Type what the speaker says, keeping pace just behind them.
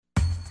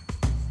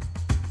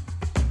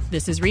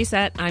This is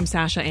Reset. I'm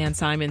Sasha-Ann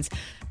Simons.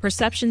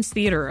 Perceptions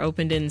Theater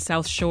opened in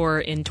South Shore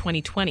in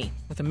 2020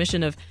 with a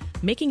mission of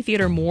making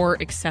theater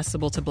more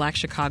accessible to Black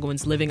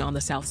Chicagoans living on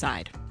the South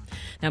Side.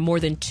 Now,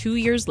 more than 2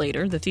 years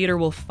later, the theater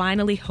will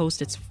finally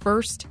host its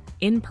first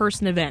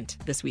in-person event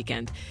this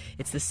weekend.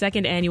 It's the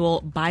second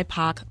annual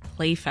BIPOC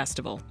Play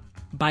Festival.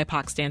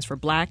 BIPOC stands for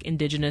Black,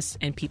 Indigenous,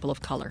 and People of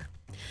Color.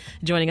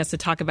 Joining us to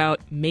talk about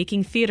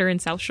making theater in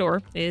South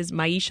Shore is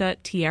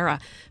Myesha-Tiara,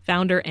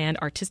 founder and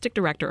artistic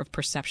director of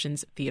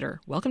Perceptions Theater.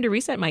 Welcome to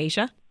Reset,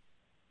 Myesha.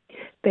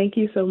 Thank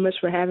you so much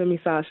for having me,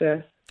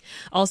 Sasha.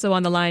 Also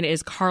on the line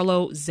is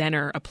Carlo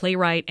Zenner, a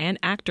playwright and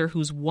actor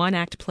whose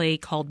one-act play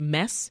called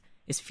Mess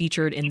is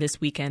featured in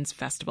this weekend's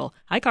festival.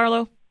 Hi,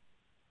 Carlo.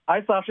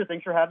 Hi, Sasha.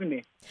 Thanks for having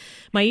me.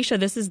 Myesha,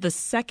 this is the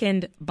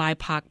second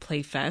BIPOC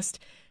Play Fest,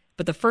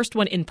 but the first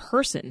one in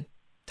person.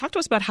 Talk to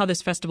us about how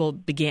this festival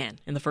began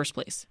in the first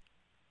place.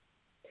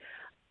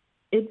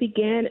 It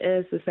began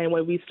as the same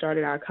way we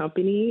started our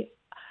company.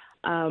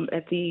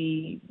 At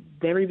the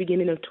very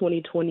beginning of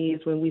 2020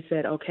 is when we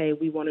said, okay,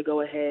 we want to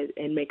go ahead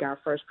and make our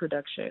first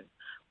production,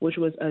 which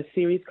was a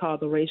series called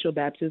the Racial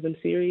Baptism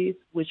Series,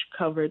 which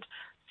covered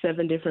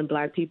 7 different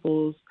Black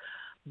people's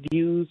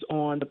views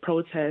on the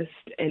protest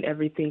and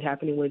everything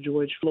happening with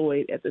George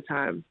Floyd at the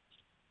time.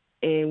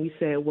 And we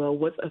said, well,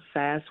 what's a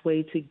fast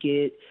way to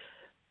get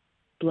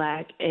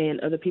Black and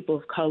other people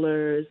of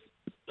color's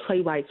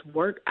playwrights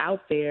work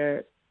out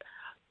there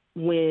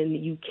when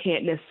you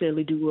can't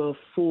necessarily do a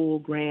full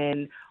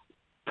grand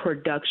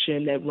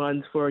production that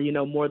runs for,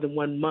 more than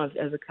 1 month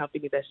as a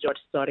company that's just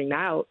starting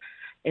out.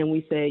 And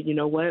we said, you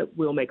know what,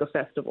 we'll make a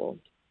festival.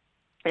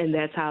 And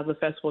that's how the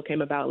festival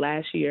came about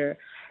last year.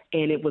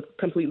 And it was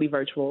completely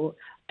virtual.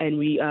 And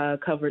we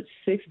covered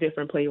 6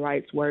 different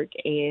playwrights' work,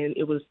 and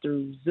it was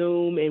through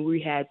Zoom. And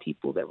we had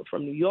people that were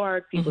from New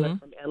York, people that were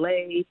from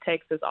LA,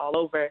 Texas, all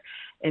over.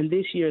 And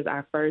this year is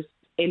our first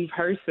in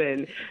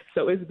person,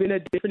 so it's been a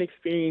different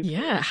experience.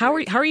 Yeah, how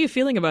are you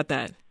feeling about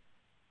that?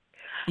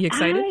 You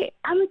excited?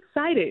 I'm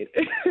excited.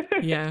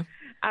 Yeah,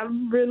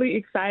 I'm really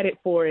excited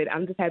for it.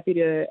 I'm just happy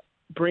to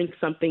bring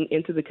something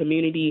into the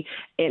community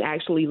and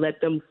actually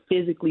let them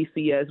physically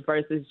see us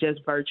versus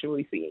just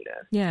virtually seeing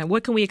us. Yeah,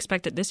 what can we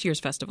expect at this year's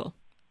festival?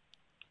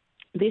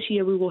 This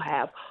year we will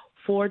have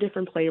 4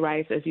 different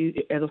playwrights,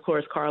 as of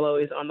course Carlo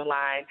is on the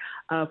line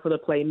for the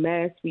play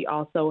Mess. We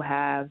also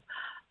have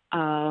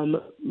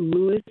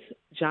Lewis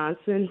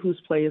Johnson,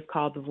 whose play is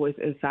called The Voice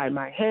Inside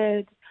My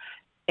Head,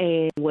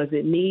 and Was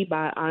It Me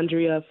by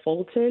Andrea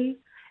Fulton,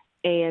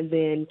 and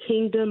then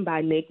Kingdom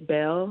by Nick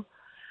Bell.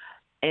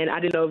 And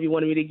I didn't know if you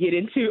wanted me to get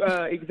into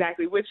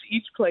exactly which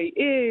each play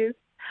is.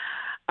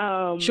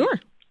 Sure.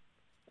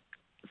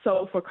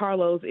 So for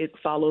Carlos, it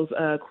follows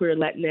a queer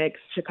Latinx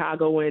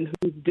Chicagoan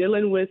who's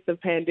dealing with the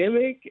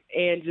pandemic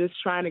and just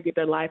trying to get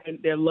their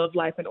love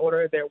life in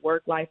order, their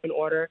work life in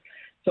order.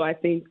 So I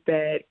think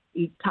that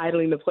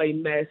titling the play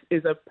Mess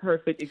is a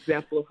perfect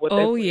example of what.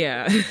 Oh,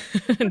 yeah.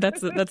 That's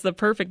the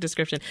perfect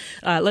description.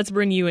 Let's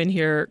bring you in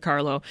here,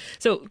 Carlo.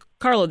 So,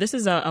 Carlo, this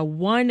is a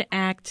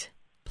one-act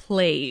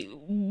play.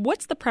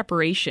 What's the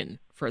preparation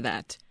for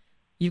that?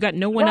 You've got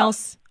no one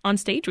else on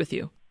stage with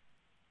you.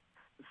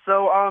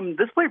 So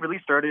this play really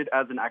started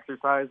as an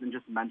exercise in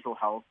just mental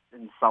health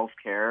and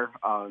self-care.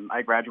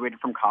 I graduated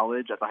from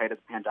college at the height of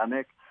the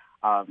pandemic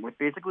with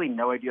basically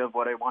no idea of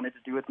what I wanted to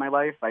do with my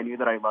life. I knew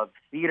that I loved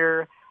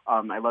theater.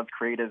 I loved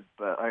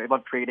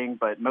creating,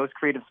 but most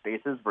creative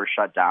spaces were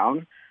shut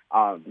down.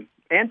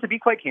 And to be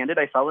quite candid,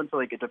 I fell into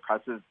a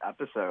depressive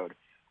episode.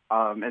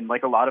 And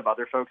like a lot of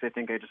other folks, I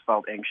think I just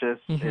felt anxious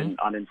and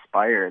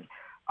uninspired.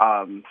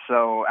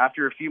 So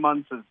after a few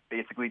months of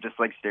basically just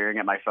staring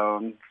at my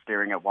phone,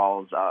 staring at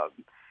walls,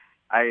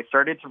 I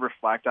started to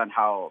reflect on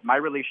how my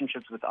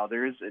relationships with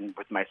others and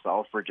with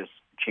myself were just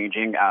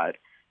changing at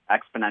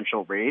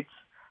exponential rates.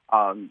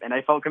 And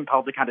I felt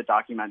compelled to kind of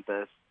document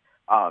this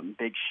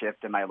big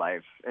shift in my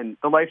life and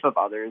the life of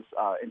others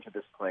into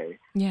this play.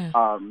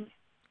 Yeah.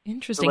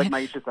 Interesting. So like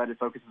Myesha said, it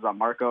focuses on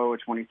Marco, a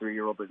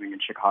 23-year-old living in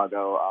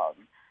Chicago,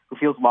 who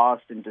feels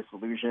lost and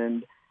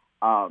disillusioned.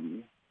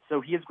 So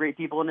he has great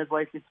people in his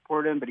life to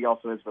support him, but he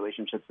also has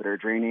relationships that are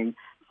draining.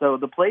 So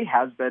the play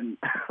has been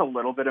a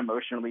little bit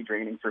emotionally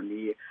draining for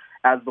me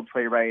as the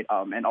playwright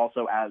and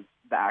also as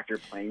the actor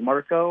playing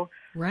Marco.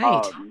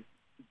 Right.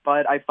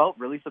 But I felt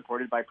really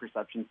supported by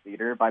Perceptions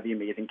Theater, by the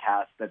amazing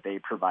cast that they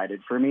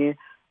provided for me.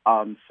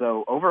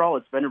 So overall,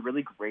 it's been a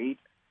really great,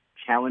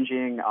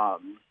 challenging,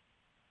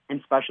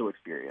 and special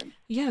experience.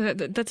 Yeah,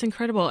 that's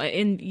incredible.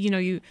 And,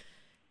 you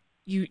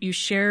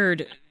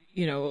shared,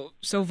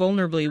 so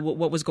vulnerably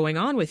what was going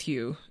on with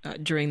you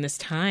during this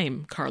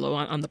time, Carlo,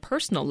 on the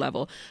personal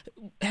level.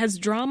 Has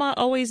drama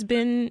always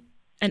been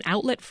an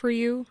outlet for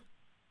you?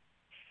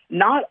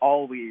 Not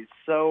always.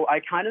 So I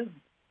kind of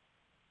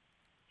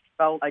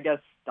felt,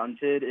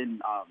 stunted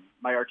in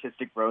my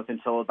artistic growth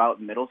until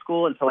about middle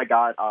school, until I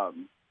got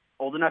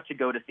old enough to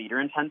go to theater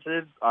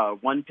intensives.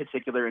 One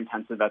particular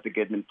intensive at the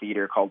Goodman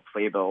Theater called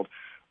Playbuild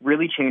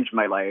really changed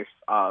my life.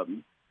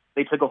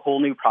 They took a whole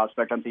new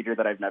prospect on theater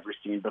that I've never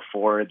seen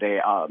before. They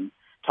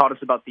taught us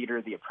about theater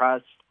of the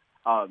oppressed.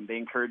 They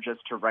encouraged us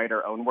to write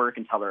our own work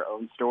and tell our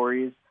own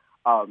stories.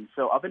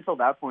 So up until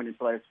that point,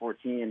 until I was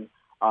 14,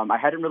 I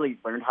hadn't really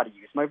learned how to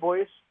use my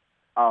voice.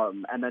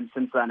 And then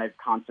since then, I've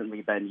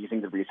constantly been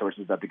using the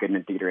resources that the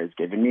Goodman Theater has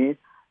given me.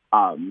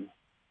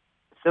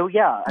 So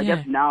I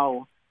guess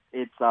now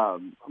it's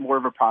more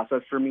of a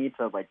process for me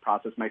to like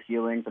process my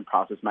feelings and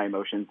process my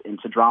emotions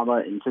into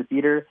drama, into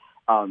theater.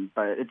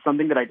 But it's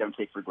something that I don't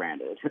take for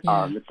granted.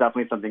 It's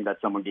definitely something that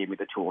someone gave me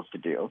the tools to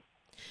do.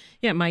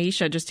 Yeah,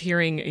 Myesha, just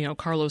hearing,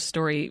 Carlo's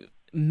story,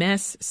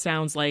 Mess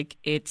sounds like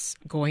it's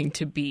going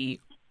to be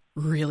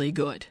really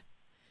good.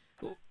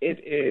 It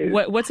is.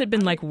 What's it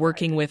been like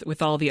working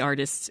with all the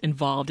artists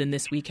involved in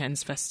this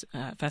weekend's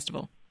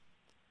festival?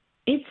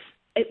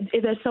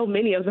 There's so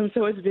many of them,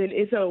 so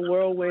it's a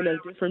whirlwind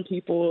of different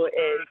people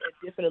and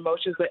different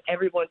emotions, but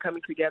everyone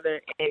coming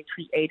together and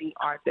creating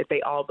art that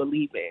they all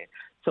believe in.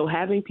 So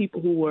having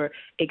people who were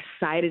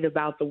excited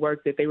about the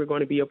work that they were going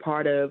to be a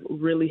part of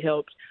really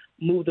helped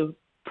move the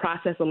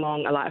process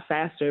along a lot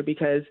faster,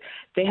 because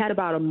they had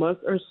about a month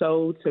or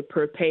so to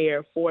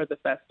prepare for the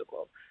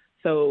festival.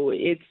 So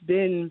it's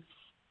been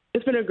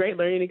a great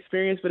learning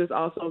experience, but it's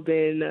also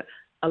been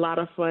a lot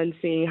of fun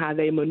seeing how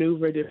they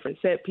maneuver different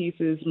set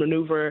pieces,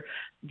 maneuver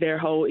their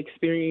whole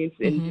experience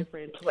in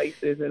different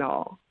places and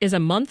all. Is a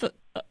month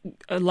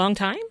a long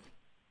time?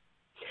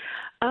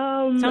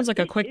 Sounds like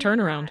a quick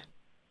turnaround.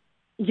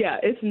 Yeah,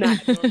 it's not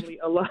normally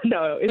a lot.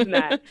 No, it's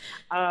not.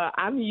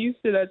 I'm used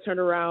to that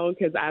turnaround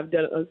because I've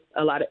done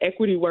a lot of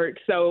equity work.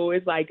 So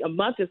it's like a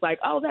month is like,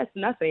 oh, that's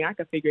nothing. I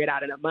can figure it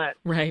out in a month.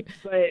 Right.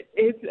 But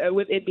it's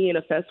with it being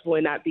a festival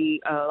and not being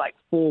like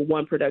full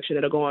one production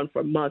that'll go on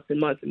for months and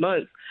months and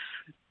months.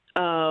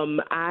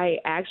 I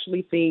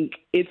actually think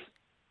it's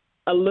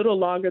a little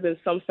longer than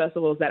some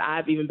festivals that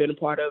I've even been a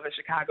part of in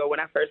Chicago when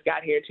I first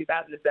got here in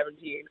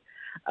 2017.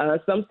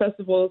 Some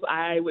festivals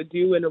I would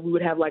do, and we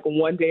would have like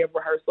one day of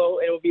rehearsal,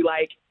 and it would be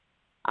like,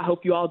 I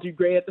hope you all do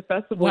great at the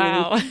festival.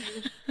 Wow.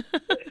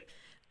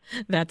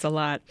 That's a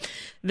lot.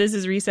 This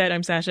is Reset.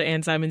 I'm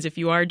Sasha-Ann Simons. If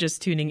you are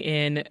just tuning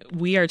in,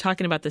 we are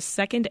talking about the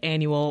second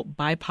annual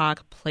BIPOC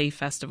Play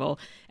Festival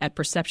at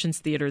Perceptions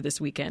Theater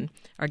this weekend.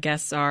 Our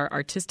guests are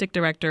artistic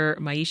director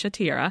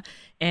Myesha-Tiara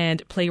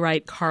and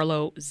playwright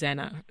Carlo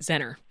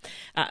Zenner.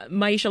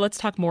 Myesha, let's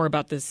talk more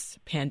about this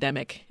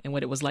pandemic and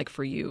what it was like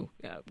for you,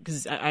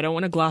 because I don't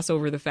want to gloss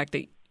over the fact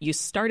that you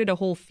started a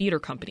whole theater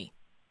company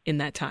in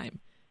that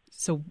time.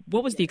 So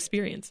what was the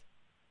experience?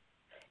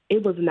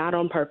 It was not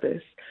on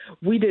purpose.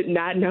 We did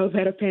not know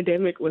that a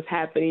pandemic was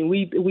happening.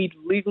 We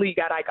legally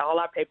got like all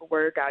our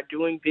paperwork, our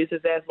doing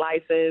business as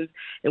license,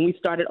 and we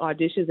started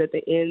auditions at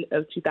the end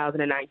of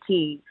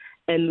 2019.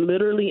 And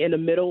literally in the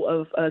middle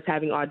of us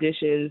having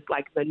auditions,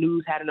 like the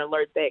news had an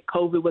alert that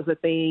COVID was a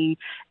thing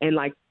and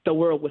like the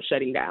world was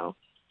shutting down.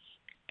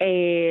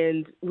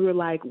 And we were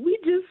like, we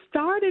just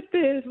started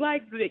this.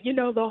 Like,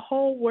 the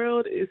whole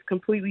world is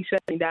completely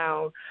shutting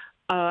down.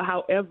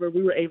 However,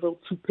 we were able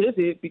to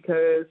pivot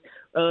because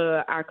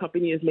our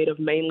company is made up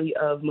mainly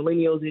of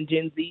millennials and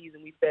Gen Zs.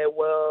 And we said,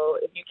 well,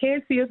 if you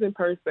can't see us in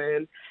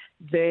person,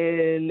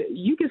 then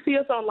you can see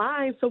us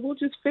online. So we'll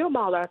just film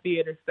all our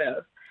theater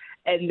stuff.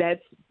 And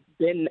that's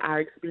been our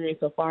experience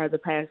so far the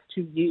past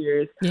 2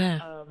 years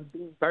of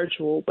being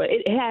virtual. But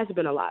it has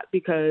been a lot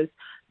because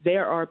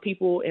there are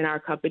people in our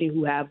company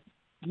who have,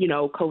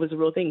 COVID is a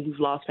real thing, who've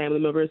lost family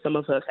members. Some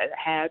of us have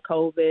had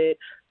COVID.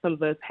 Some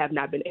of us have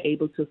not been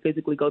able to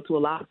physically go to a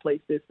lot of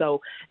places.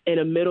 So in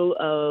the middle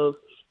of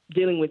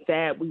dealing with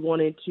that, we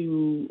wanted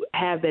to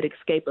have that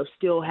escape of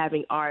still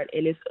having art.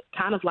 And it's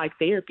kind of like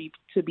therapy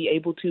to be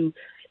able to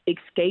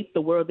escape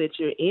the world that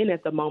you're in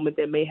at the moment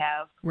that may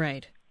have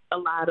a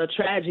lot of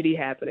tragedy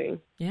happening.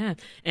 Yeah.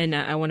 And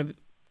I want to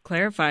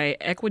clarify,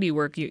 equity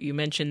work you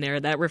mentioned there,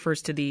 that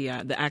refers to the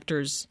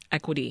Actors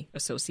Equity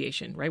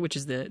Association, right, which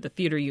is the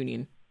theater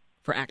union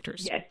for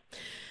actors.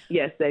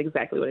 Yes, that's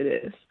exactly what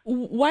it is.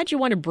 Why'd you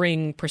want to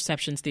bring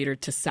Perceptions Theater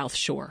to South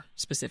Shore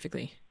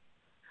specifically?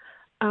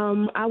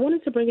 I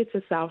wanted to bring it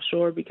to South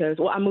Shore because,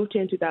 I moved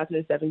here in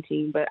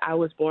 2017, but I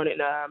was born in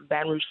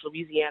Baton Rouge,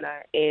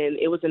 Louisiana, and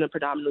it was in a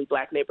predominantly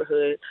Black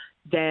neighborhood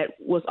that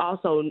was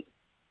also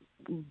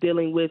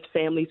dealing with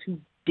families who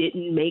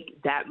didn't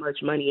make that much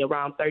money,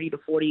 around $30,000 to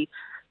 $40,000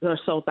 or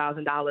so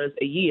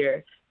a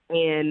year.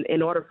 And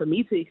in order for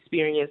me to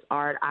experience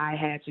art, I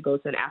had to go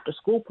to an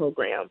after-school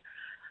program.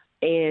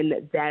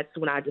 And that's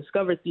when I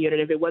discovered theater.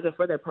 And if it wasn't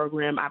for that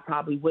program, I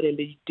probably wouldn't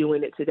be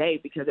doing it today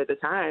because at the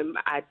time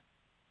I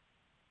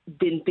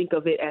didn't think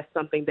of it as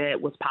something that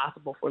was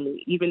possible for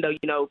me, even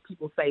though,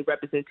 people say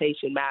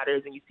representation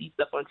matters and you see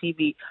stuff on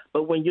TV.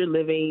 But when you're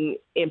living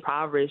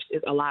impoverished,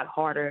 it's a lot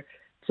harder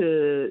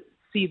to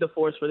see the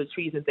forest for the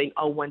trees and think,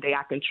 oh, one day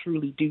I can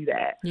truly do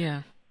that.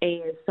 Yeah.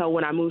 And so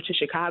when I moved to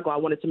Chicago, I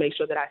wanted to make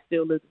sure that I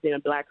still lived in a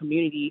Black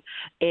community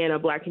and a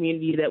Black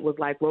community that was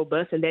like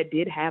robust and that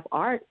did have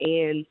art.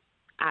 And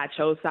I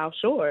chose South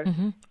Shore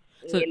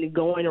and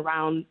going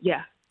around.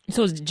 Yeah.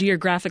 So it's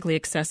geographically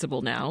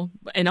accessible now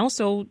and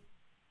also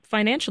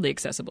financially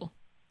accessible.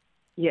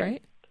 Yes.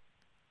 Right?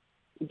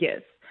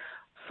 Yes.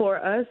 For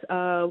us,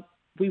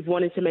 we've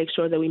wanted to make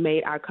sure that we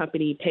made our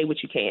company pay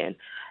what you can,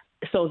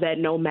 so that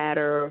no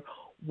matter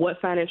what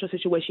financial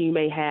situation you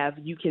may have,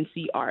 you can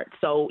see art.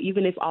 So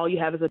even if all you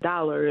have is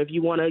 $1, if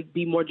you want to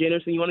be more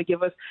generous and you want to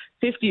give us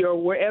 50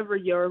 or wherever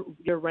your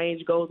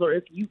range goes, or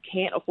if you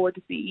can't afford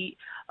to see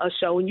a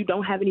show and you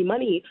don't have any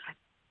money,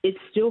 it's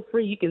still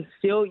free. You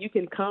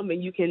can come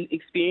and you can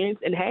experience.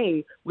 And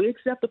hey, we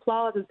accept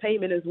applause as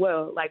payment as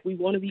well. Like, we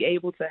want to be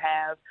able to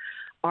have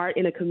art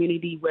in a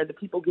community where the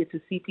people get to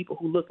see people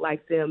who look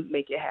like them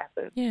make it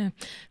happen. Yeah.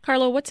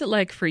 Carlo, what's it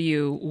like for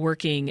you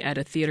working at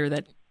a theater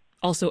that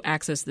also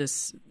acts as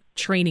this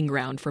training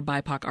ground for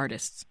BIPOC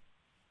artists?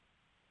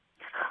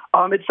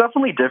 It's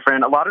definitely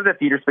different. A lot of the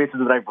theater spaces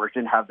that I've worked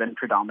in have been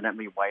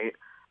predominantly white.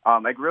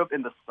 I grew up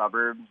in the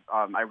suburbs.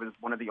 I was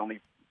one of the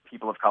only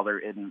people of color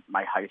in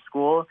my high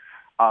school.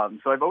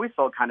 So I've always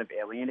felt kind of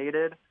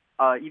alienated.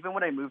 Even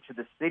when I moved to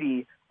the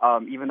city,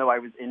 even though I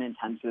was in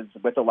intensives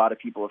with a lot of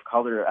people of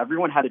color,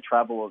 everyone had to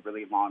travel a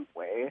really long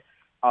way.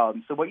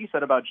 So what you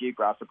said about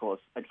geographical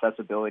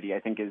accessibility, I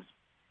think, is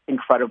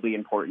incredibly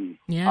important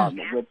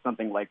with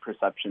something like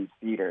Perceptions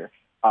Theater.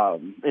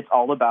 It's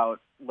all about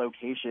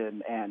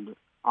location, and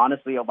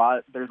honestly,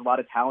 there's a lot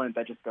of talent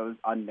that just goes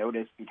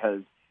unnoticed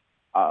because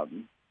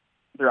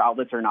their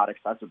outlets are not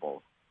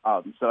accessible.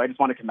 So I just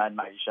want to commend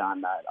Myesha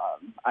on that.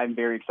 I'm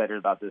very excited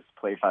about this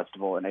play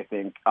festival, and I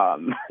think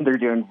they're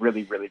doing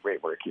really, really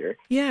great work here.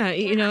 Yeah,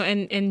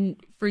 and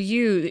for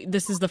you,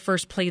 this is the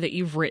first play that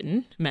you've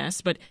written,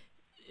 Mess, but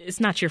it's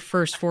not your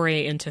first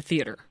foray into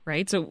theater,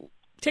 right? So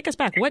take us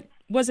back. What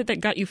was it that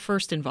got you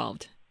first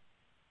involved?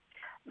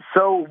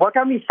 So what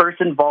got me first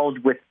involved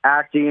with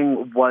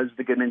acting was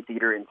the Goodman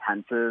Theater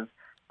Intensive.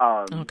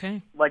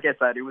 Okay. Like I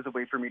said, it was a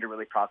way for me to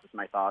really process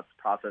my thoughts,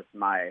 process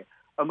my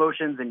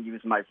emotions, and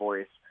use my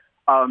voice.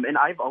 And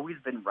I've always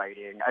been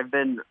writing. I've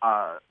been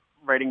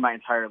writing my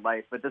entire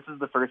life, but this is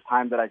the first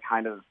time that I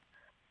kind of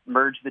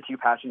merged the two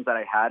passions that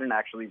I had and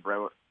actually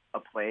wrote a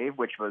play,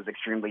 which was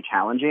extremely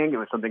challenging. It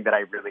was something that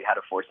I really had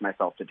to force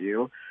myself to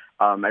do.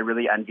 I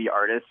really envy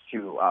artists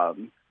who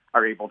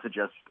are able to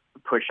just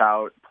push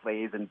out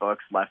plays and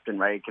books left and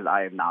right, because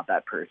I am not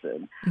that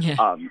person.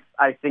 Yeah.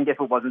 I think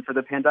if it wasn't for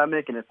the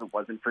pandemic and if it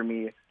wasn't for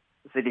me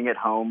sitting at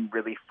home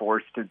really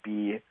forced to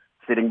be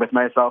sitting with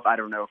myself, I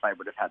don't know if I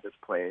would have had this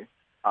play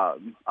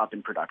up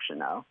in production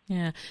now.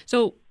 Yeah.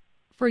 So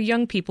for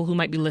young people who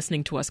might be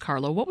listening to us,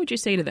 Carlo, what would you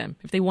say to them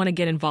if they want to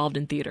get involved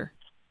in theater?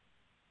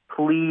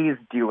 Please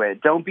do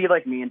it. Don't be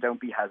like me and don't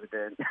be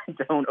hesitant.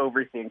 Don't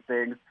overthink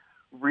things.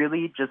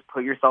 Really just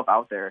put yourself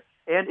out there.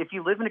 And if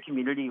you live in a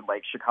community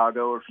like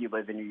Chicago, or if you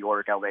live in New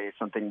York, LA,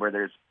 something where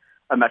there's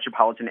a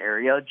metropolitan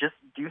area, just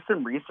do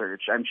some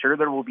research. I'm sure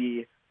there will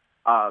be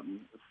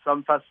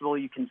some festival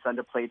you can send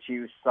a play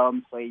to,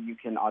 some play you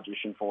can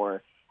audition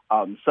for,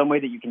 some way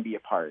that you can be a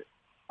part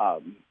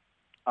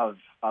of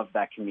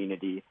that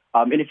community.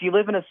 And if you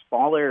live in a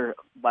smaller,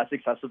 less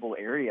accessible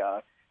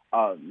area,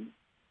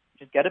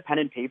 just get a pen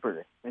and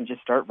paper and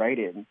just start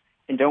writing.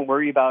 And don't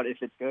worry about if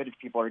it's good, if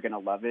people are going to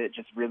love it.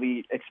 Just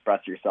really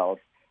express yourself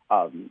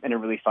in a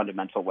really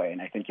fundamental way,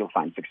 and I think you'll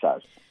find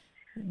success.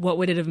 What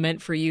would it have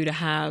meant for you to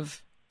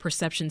have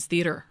Perceptions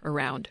Theater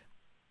around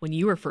when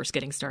you were first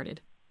getting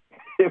started?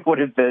 It would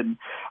have been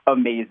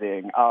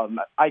amazing.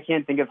 I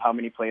can't think of how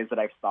many plays that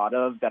I've thought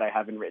of that I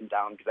haven't written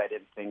down because I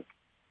didn't think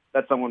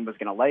that someone was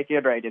going to like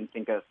it, or I didn't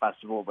think a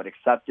festival would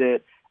accept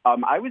it.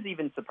 I was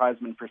even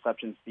surprised when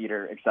Perceptions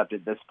Theater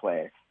accepted this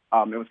play.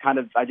 It was kind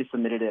of, I just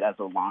submitted it as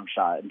a long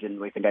shot and didn't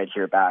really think I'd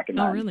hear back. And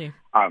then, really?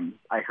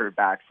 I heard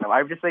back. So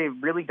I would just say,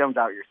 really don't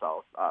doubt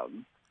yourself.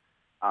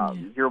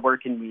 Your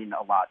work can mean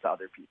a lot to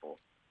other people.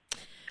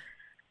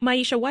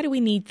 Myesha, why do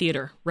we need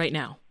theater right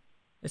now,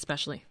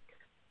 especially?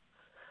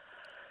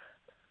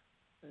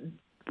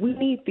 We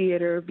need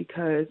theater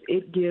because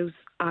it gives,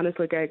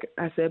 honestly, like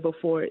I said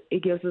before,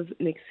 it gives us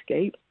an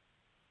escape.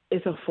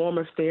 It's a form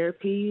of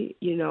therapy,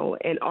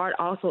 and art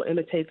also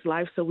imitates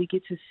life, so we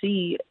get to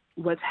see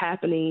what's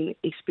happening,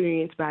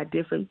 experienced by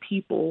different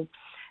people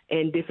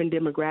and different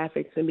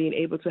demographics, and being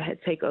able to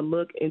take a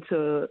look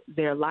into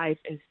their life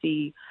and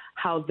see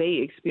how they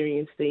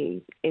experience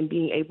things, and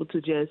being able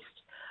to just,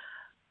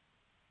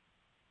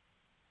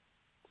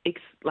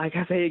 like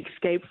I say,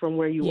 escape from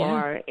where you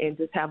are and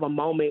just have a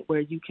moment where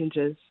you can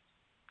just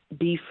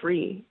be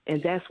free.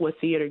 And that's what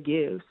theater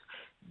gives.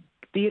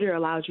 Theater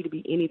allows you to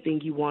be anything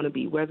you want to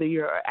be, whether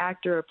you're an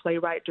actor, a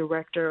playwright,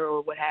 director,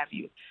 or what have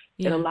you.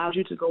 Yeah. It allows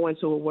you to go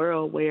into a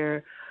world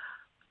where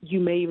you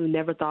may even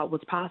never thought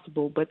was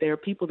possible, but there are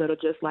people that are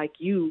just like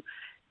you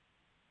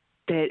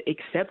that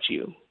accept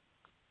you.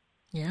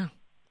 Yeah,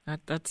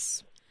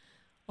 that's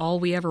all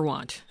we ever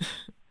want,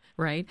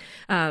 right?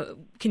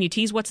 Can you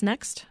tease what's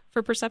next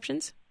for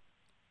Perceptions?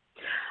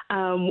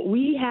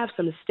 We have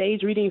some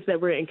stage readings that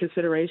we're in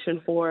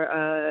consideration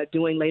for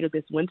doing later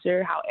this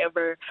winter.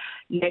 However,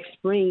 next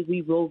spring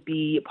we will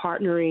be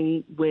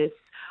partnering with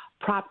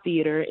Prop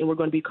Theater, and we're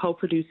going to be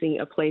co-producing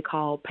a play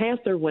called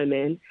Panther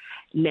Women.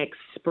 next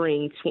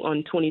spring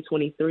on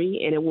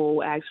 2023, and it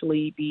will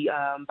actually be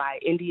by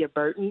India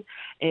Burton,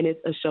 and it's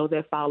a show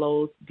that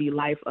follows the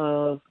life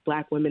of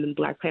Black women in the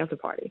Black Panther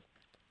Party.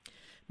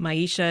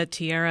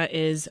 Myesha-Tiara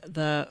is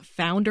the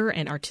founder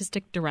and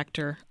artistic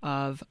director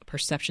of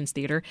Perceptions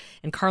Theater,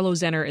 and Carlo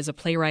Zenner is a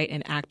playwright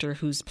and actor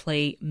whose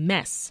play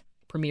Mess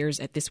premieres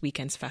at this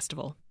weekend's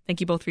festival.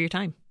 Thank you both for your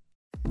time.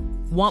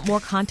 Want more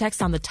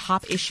context on the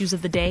top issues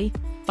of the day?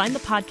 Find the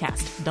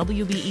podcast,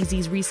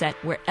 WBEZ's Reset,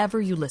 wherever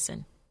you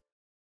listen.